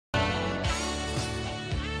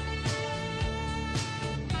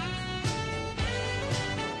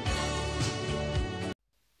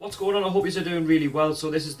What's going on? I hope you're doing really well. So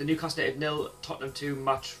this is the Newcastle United 0, Tottenham 2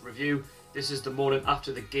 match review. This is the morning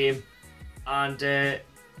after the game, and a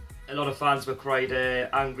lot of fans were quite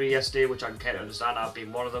angry yesterday, which I can kind of understand. I've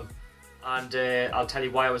been one of them, and I'll tell you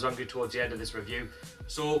why I was angry towards the end of this review.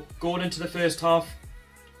 So going into the first half,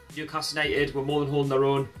 Newcastle United were more than holding their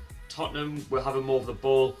own. Tottenham were having more of the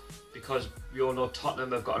ball because we all know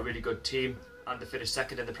Tottenham have got a really good team and they finished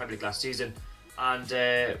second in the Premier League last season, and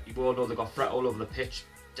we all know they got threat all over the pitch.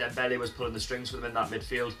 Dembele was pulling the strings for them in that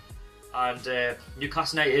midfield, and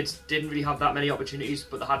Newcastle United didn't really have that many opportunities,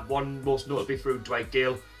 but they had one, most notably through Dwight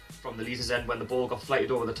Gale from the Leeds end when the ball got flighted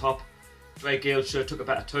over the top. Dwight Gale should have took a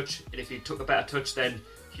better touch, and if he took a better touch then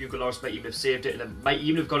Hugo Lloris might even have saved it, and it might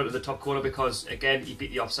even have gone into the top corner because again he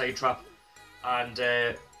beat the offside trap, and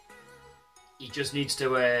he just needs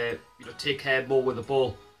to take care more with the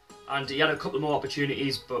ball. And he had a couple more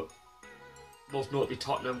opportunities, but most notably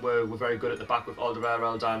Tottenham were very good at the back with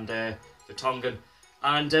Alderweireld and Vertonghen.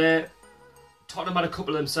 And Tottenham had a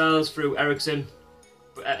couple themselves through Eriksen,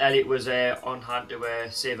 but Elliott was on hand to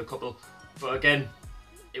save a couple. But again,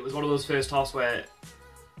 it was one of those first halves where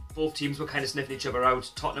both teams were kind of sniffing each other out.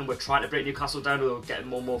 Tottenham were trying to break Newcastle down, we were getting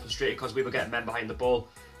more and more frustrated because we were getting men behind the ball.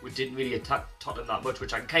 We didn't really attack Tottenham that much,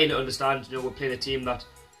 which I can kind of understand. We're playing a team that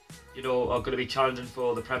are going to be challenging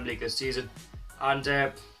for the Premier League this season. And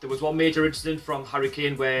there was one major incident from Harry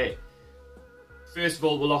Kane where, first of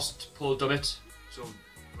all, we lost Paul Dummett, so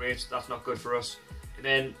great, that's not good for us. And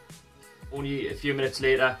then only a few minutes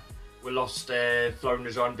later, we lost Florian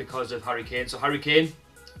Rejon because of Harry Kane. So Harry Kane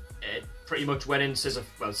pretty much went in scissor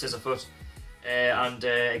foot, and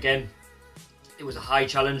again, it was a high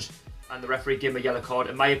challenge, and the referee gave him a yellow card.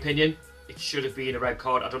 In my opinion, it should have been a red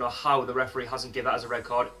card. I don't know how the referee hasn't given that as a red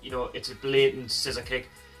card. It's a blatant scissor kick.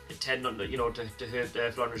 Intend not to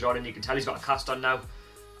hurt Florian Rejon, and you can tell he's got a cast on now,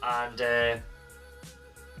 and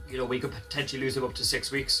we could potentially lose him up to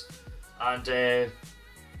 6 weeks, and that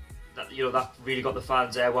really got the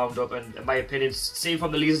fans wound up. And in my opinion, seen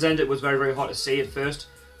from the Leeds end, it was very hard to see at first,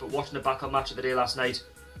 but watching the backup match of the day last night,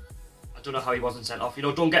 I don't know how he wasn't sent off.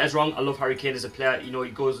 Don't get us wrong, I love Harry Kane as a player. He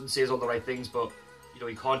goes and says all the right things, but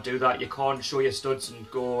you can't do that. You can't show your studs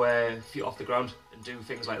and go feet off the ground and do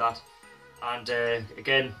things like that. And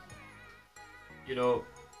again, it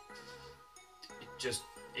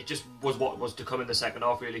just was what was to come in the second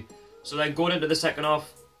half, really. So then going into the second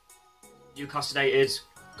half, Newcastle United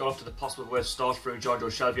got off to the possible worst start through Jonjo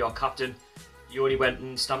Shelvey, our captain. He only went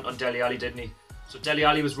and stamped on Dele Alli, didn't he? So Dele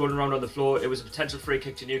Alli was rolling around on the floor. It was a potential free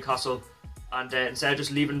kick to Newcastle, and instead of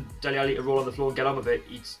just leaving Dele Alli to roll on the floor and get on with it,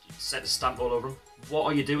 he set a stamp all over him. What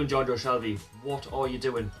are you doing, Jonjo Shelvey? What are you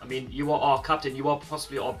doing? I mean, you are our captain. You are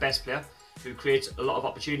possibly our best player, who creates a lot of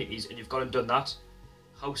opportunities, and you've gone and done that.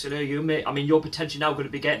 How silly are you, mate? I mean, you're potentially now going to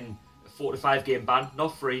be getting a 4 to 5 game ban,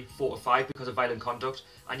 not 3, 4 to 5 because of violent conduct,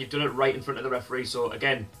 and you've done it right in front of the referee. So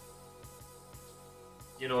again,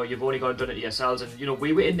 you've only gone and done it to yourselves, and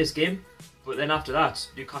we were in this game, but then after that,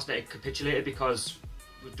 Newcastle United capitulated because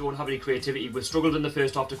we don't have any creativity. We struggled in the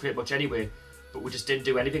first half to create much anyway, but we just didn't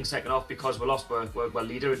do anything second half because we lost our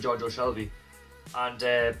leader in Jonjo Shelvey,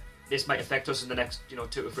 and this might affect us in the next 2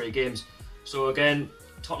 to 3 games. So again,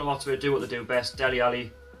 Tottenham Hotspur do what they do best. Dele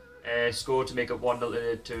Alli scored to make it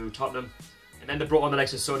 1-0 to Tottenham, and then they brought on the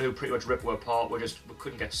likes of Son, who pretty much ripped us apart. We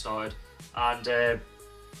couldn't get started, and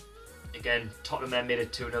again, Tottenham then made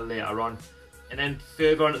it 2-0 later on. And then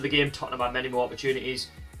further on in the game, Tottenham had many more opportunities.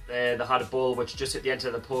 They had a ball which just hit the end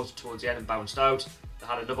of the post towards the end and bounced out. They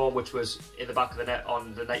had another one which was in the back of the net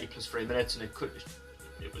on the 90 plus 3 minutes, and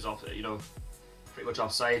it was off, pretty much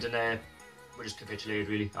offside, and we just capitulated,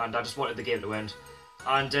 really. And I just wanted the game to end,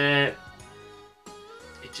 and it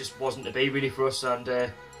just wasn't to be, really, for us. And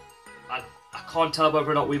I can't tell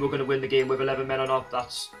whether or not we were going to win the game with 11 men or not.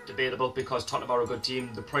 That's debatable because Tottenham are a good team.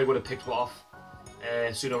 They probably would have picked it off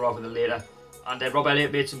sooner rather than later. And Rob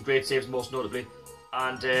Elliott made some great saves, most notably.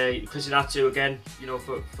 And Christian Atsu, again,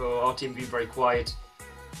 for our team being very quiet.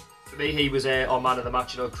 For me, he was our man of the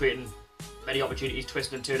match, creating many opportunities,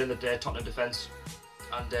 twisting and turning the Tottenham defence.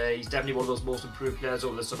 And he's definitely one of those most improved players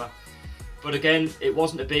over the summer. But again, it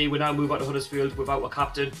wasn't to be. We now move on to Huddersfield without a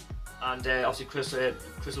captain. And obviously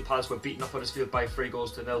Crystal Palace were beaten off Huddersfield by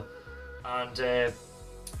 3-0. And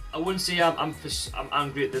I wouldn't say I'm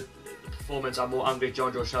angry at the performance. I'm more angry at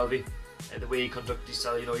Jonjo Shelvey, the way he conducted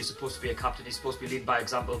himself. He's supposed to be a captain. He's supposed to be leading by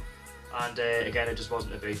example. And again, it just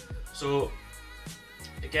wasn't to be. So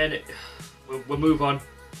again, we'll move on.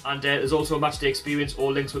 And there's also a match day experience.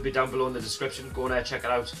 All links will be down below in the description. Go and check it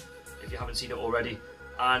out if you haven't seen it already.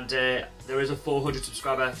 And there is a 400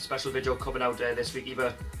 subscriber special video coming out this week,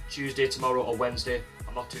 either Tuesday, tomorrow or Wednesday.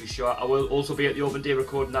 I'm not too sure. I will also be at the open day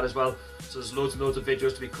recording that as well. So there's loads and loads of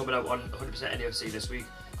videos to be coming out on 100% NUFC this week.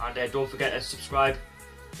 And don't forget to subscribe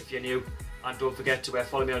if you're new. And don't forget to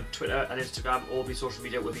follow me on Twitter and Instagram. All my social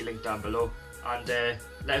media will be linked down below. And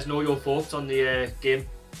let us know your thoughts on the game.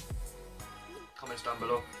 Comments down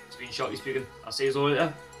below. It's been Shelvey speaking. I'll see you all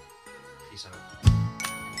later. Peace out.